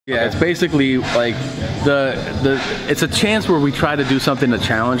Yeah, it's basically like it's a chance where we try to do something to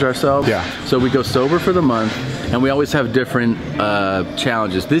challenge ourselves. Yeah. So we go sober for the month, and we always have different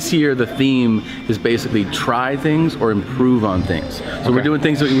challenges. This year, the theme is basically try things or improve on things. So we're doing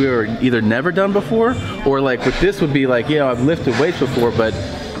things that we were either never done before, or like with this would be like, you know, I've lifted weights before, but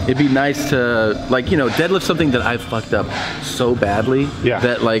it'd be nice to, like, you know, deadlift something that I fucked up so badly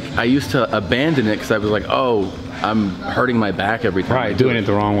that like I used to abandon it because I was like, oh, I'm hurting my back every time. Right, doing it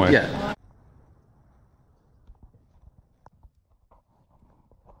the wrong way. Yeah.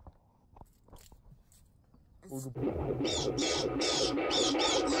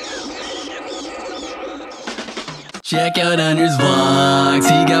 Check out Under's vlogs,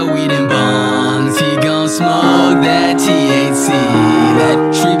 he got weed and bongs. He gon' smoke that THC.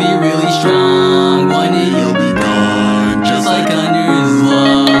 That tree be really strong. One day you'll be gone, just like Under's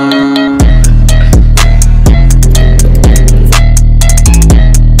vlog.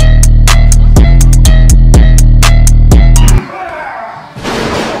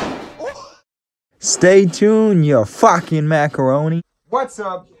 Stay tuned, you fucking macaroni. What's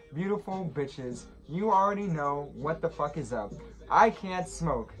up, beautiful bitches? You already know what the fuck is up. I can't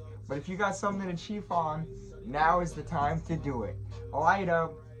smoke, but if you got something to chief on, now is the time to do it. Light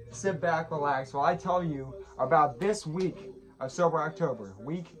up, sit back, relax while I tell you about this week of Sober October,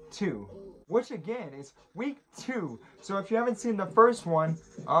 week 2. Which again is week 2. So if you haven't seen the first one,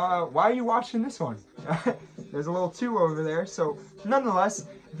 why are you watching this one? There's a little 2 over there. So nonetheless,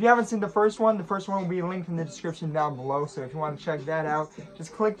 if you haven't seen the first one will be linked in the description down below. So if you want to check that out,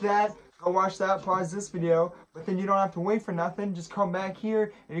 just click that, go watch that, pause this video. But then you don't have to wait for nothing. Just come back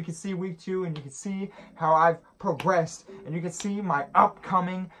here and you can see week 2 and you can see how I've progressed. And you can see my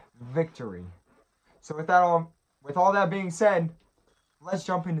upcoming victory. So with all that being said, let's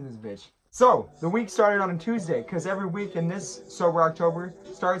jump into this bitch. So, the week started on a Tuesday, because every week in this Sober October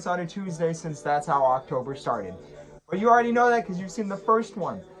starts on a Tuesday, since that's how October started. But you already know that because you've seen the first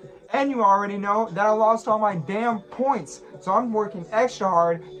one. And you already know that I lost all my damn points. So I'm working extra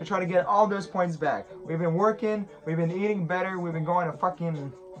hard to try to get all those points back. We've been working, we've been eating better, we've been going to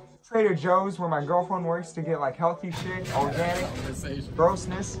fucking Trader Joe's where my girlfriend works to get like healthy shit, organic,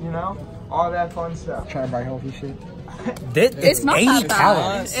 grossness, you know, all that fun stuff. Trying to buy healthy shit. It's not that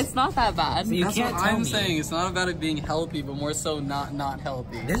bad. It's not that bad. So that's what I'm saying. It's not about it being healthy, but more so not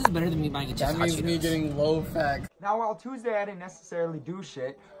healthy. This is better than me buying a chicken. That means me getting low fat. Now, while Tuesday I didn't necessarily do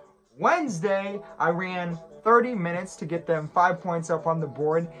shit, Wednesday I ran 30 minutes to get them 5 points up on the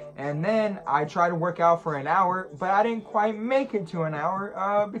board, and then I tried to work out for an hour, but I didn't quite make it to an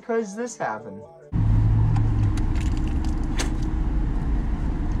hour because this happened.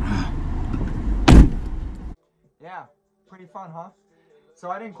 Yeah, pretty fun, huh? So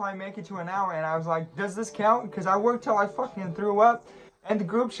I didn't quite make it to an hour, and I was like, does this count? Because I worked till I fucking threw up, and the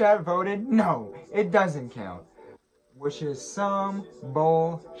group chat voted, no, it doesn't count. Which is some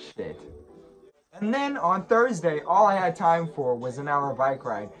bullshit. And then on Thursday, all I had time for was an hour bike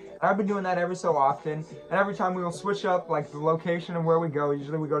ride. And I've been doing that every so often, and every time we will switch up like the location of where we go.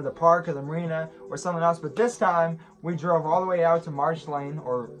 Usually we go to the park or the marina or something else, but this time we drove all the way out to Marsh Lane,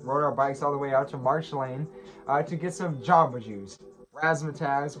 or rode our bikes all the way out to Marsh Lane to get some Jamba Juice,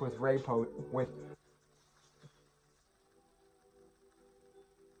 razzmatazz with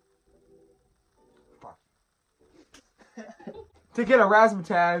to get a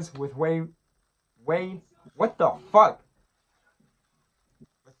razzmatazz with what the fuck?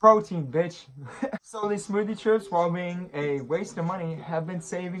 With protein, bitch. So these smoothie trips, while being a waste of money, have been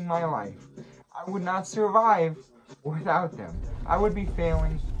saving my life. I would not survive without them. I would be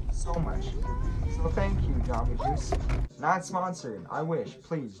failing so much. So thank you, Jamba Juice. Not sponsored. I wish.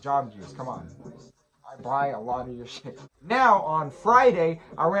 Please, Jamba Juice, come on. I buy a lot of your shit. Now, on Friday,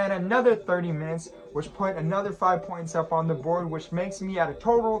 I ran another 30 minutes, which put another 5 points up on the board, which makes me at a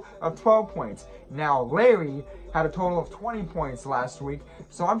total of 12 points. Now, Larry had a total of 20 points last week,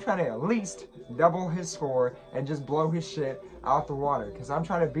 so I'm trying to at least double his score and just blow his shit out the water, because I'm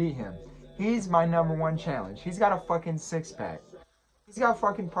trying to beat him. He's my #1 challenge. He's got a fucking 6-pack. He's got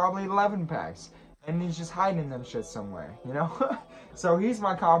fucking probably 11 packs. And he's just hiding them shit somewhere, you know? So he's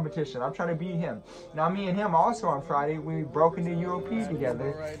my competition. I'm trying to beat him. Now, me and him also on Friday, we broke into UOP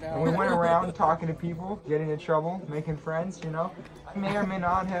together. And we went around talking to people, getting in trouble, making friends, you know? I may or may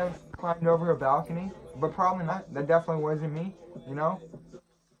not have climbed over a balcony, but probably not. That definitely wasn't me, you know?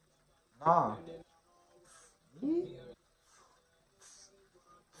 Nah.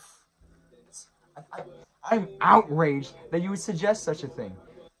 I'm outraged that you would suggest such a thing,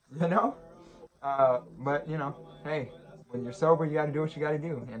 you know? But, you know, hey, when you're sober, you gotta do what you gotta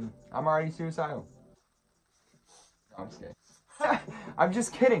do, and I'm already suicidal. No, I'm just kidding. I'm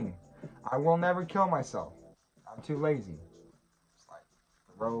just kidding. I will never kill myself. I'm too lazy. It's like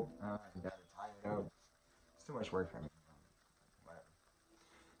the rope, you gotta tie it up. It's too much work for me.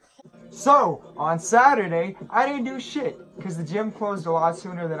 So, on Saturday, I didn't do shit, because the gym closed a lot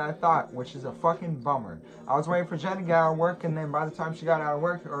sooner than I thought, which is a fucking bummer. I was waiting for Jen to get out of work, and then by the time she got out of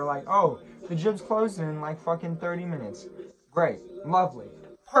work, they were like, oh, the gym's closed in like fucking 30 minutes. Great. Lovely.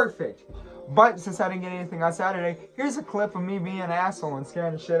 Perfect. But since I didn't get anything on Saturday, here's a clip of me being an asshole and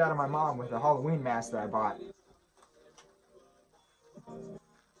scaring the shit out of my mom with a Halloween mask that I bought.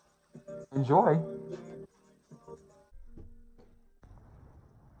 Enjoy.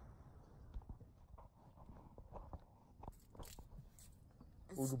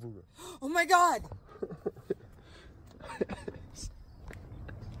 Oh my god!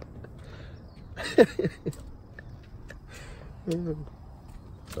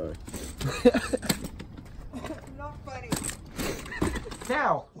 Sorry. Not funny.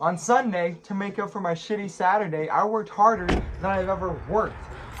 Now, on Sunday, to make up for my shitty Saturday, I worked harder than I've ever worked.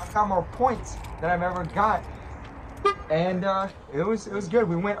 I got more points than I've ever got. And it was good.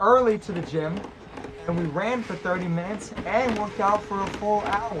 We went early to the gym, and we ran for 30 minutes and worked out for a full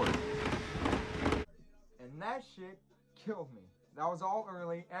hour. And that shit killed me. That was all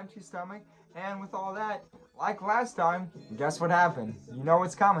early, empty stomach, and with all that, like last time, guess what happened? You know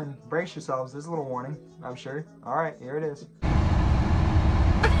what's coming. Brace yourselves. There's a little warning, I'm sure. All right, here it is.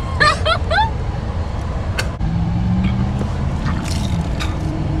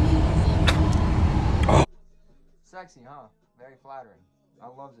 Sexy, huh? Very flattering. I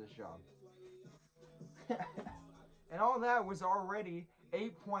love this job. And all that was already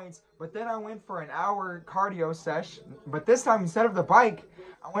 8 points, but then I went for an hour cardio session, but this time instead of the bike,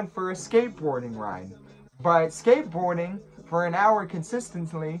 I went for a skateboarding ride. But skateboarding for an hour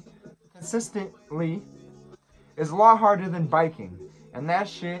consistently is a lot harder than biking, and that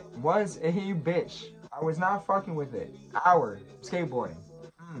shit was a bitch. I was not fucking with it. Hour skateboarding.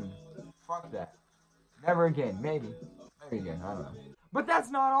 Fuck that. Never again. Maybe again. I don't know. But that's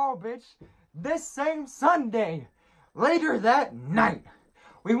not all, bitch. This same Sunday, later that night,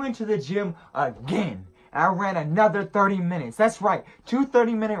 we went to the gym again. And I ran another 30 minutes. That's right. 2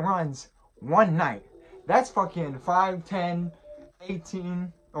 30-minute runs one night. That's fucking 5, 10,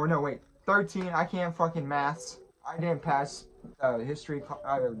 18, or no, wait, 13. I can't fucking maths. I didn't pass history,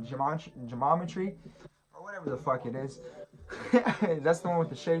 geometry, or whatever the fuck it is. That's the one with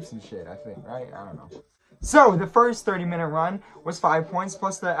the shapes and shit, I think, right? I don't know. So, the first 30-minute run was 5 points,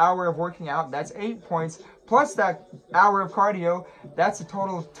 plus the hour of working out, that's 8 points, plus that hour of cardio, that's a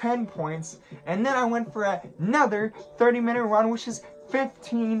total of 10 points. And then I went for another 30-minute run, which is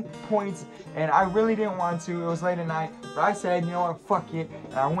 15 points, and I really didn't want to. It was late at night, but I said, you know what, fuck it,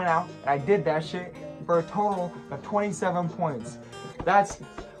 and I went out, and I did that shit for a total of 27 points. That's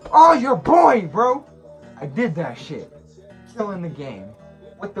all your boy, bro! I did that shit. Killing the game.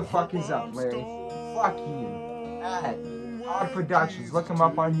 What the fuck is up, Larry? Fuck you. At Odd Productions. Look him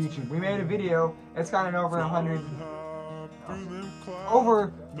up on YouTube. We made a video. It's gotten over 100.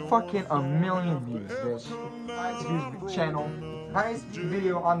 Over fucking 1 million views, bitch. Highest views channel. Highest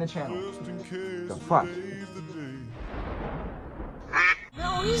video on the channel. The fuck?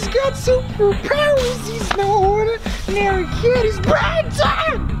 No, he's got superpowers. He's no ordinary kid. He's Brad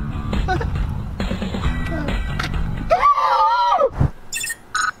Dog.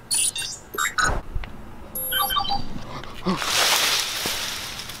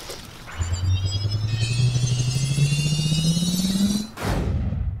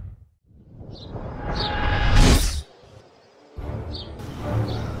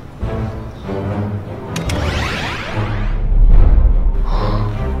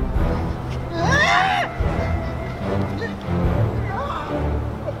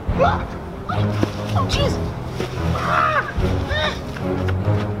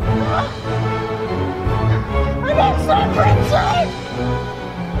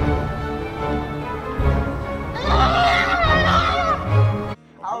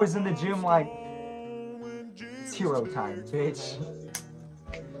 I was in the gym like, it's hero time, bitch.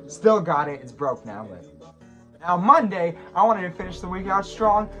 Still got it, it's broke now, but. Now Monday, I wanted to finish the week out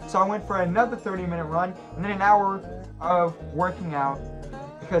strong, so I went for another 30-minute run, and then an hour of working out,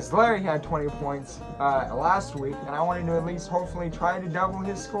 because Larry had 20 points last week, and I wanted to at least hopefully try to double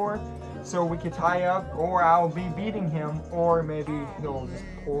his score, so we could tie up, or I'll be beating him, or maybe he'll just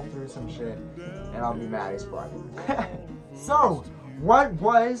pull through some shit, and I'll be mad as fuck. So, what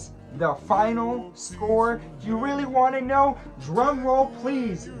was the final score? Do you really want to know? Drum roll,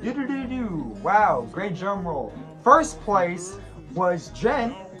 please. Do-do-do-do. Wow, great drum roll. First place was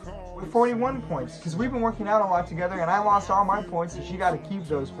Jen with 41 points. Because we've been working out a lot together, and I lost all my points, so she got to keep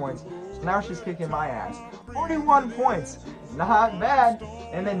those points. So now she's kicking my ass. 41 points. Not bad.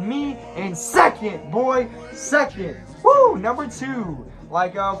 And then me in second, boy. Second. Woo! Number 2.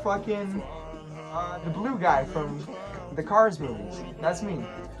 Like fucking the blue guy from the Cars movies. That's me.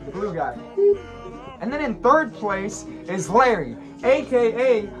 The blue guy. And then in third place is Larry,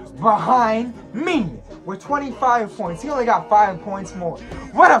 aka behind me, with 25 points. He only got 5 points more.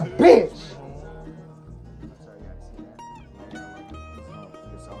 What a bitch!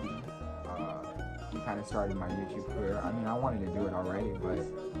 Kind of started my YouTube career. I mean, I wanted to do it already, but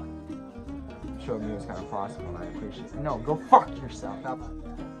showed me it was kind of possible, and I appreciate it. No, go fuck yourself.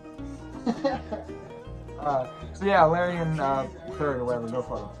 So yeah, Larry in third or whatever, go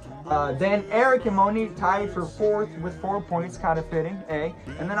fuck him. Then Eric and Monique tied for 4th with 4 points, kind of fitting, eh?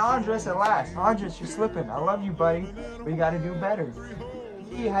 And then Andres at last. Andres, you're slipping. I love you, buddy, but you gotta do better.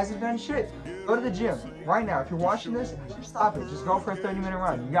 He hasn't done shit. Go to the gym right now. If you're watching this, stop it. Just go for a 30-minute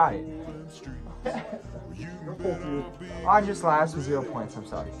run. You got it. Andres last with 0 points. I'm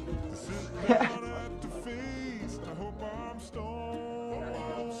sorry.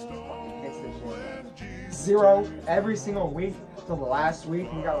 0 every single week till the last week.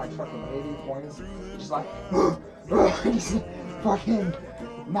 He got like fucking 80 points. Just like fucking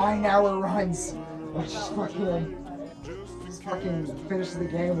 9-hour runs. Just fucking finishes the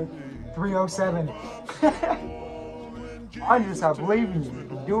game with 307. Andres, I believe in you. You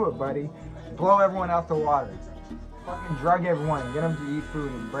can do it, buddy. Blow everyone out the water. Fucking drug everyone. Get them to eat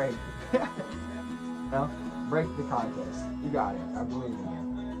food and break. No? Break the contest. You got it. I believe in you.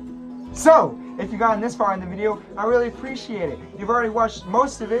 So, if you gotten this far in the video, I really appreciate it. You've already watched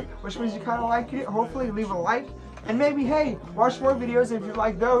most of it, which means you kind of like it. Hopefully, leave a like. And maybe, hey, watch more videos. If you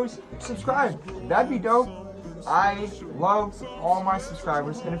like those, subscribe. That'd be dope. I love all my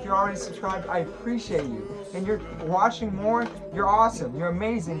subscribers. And if you're already subscribed, I appreciate you. And you're watching more, you're awesome. You're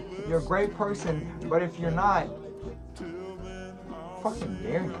amazing. You're a great person. But if you're not, fucking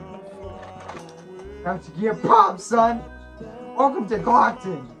dare you. Have to get popped, son. Welcome to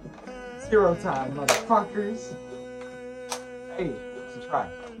Glockton. 0 time, motherfuckers. Hey,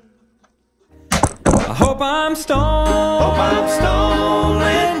 subscribe. I hope I'm stoned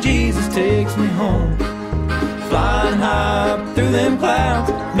when Jesus takes me home. Flying high up through them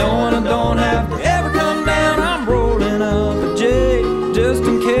clouds, knowing I don't have to ever come down. I'm rolling up a J, just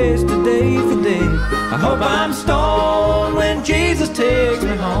in case today for day. I hope I'm stoned when Jesus takes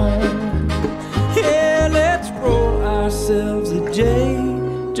me home. Yeah, let's roll ourselves a J,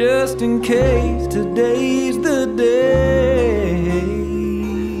 just in case today's the day.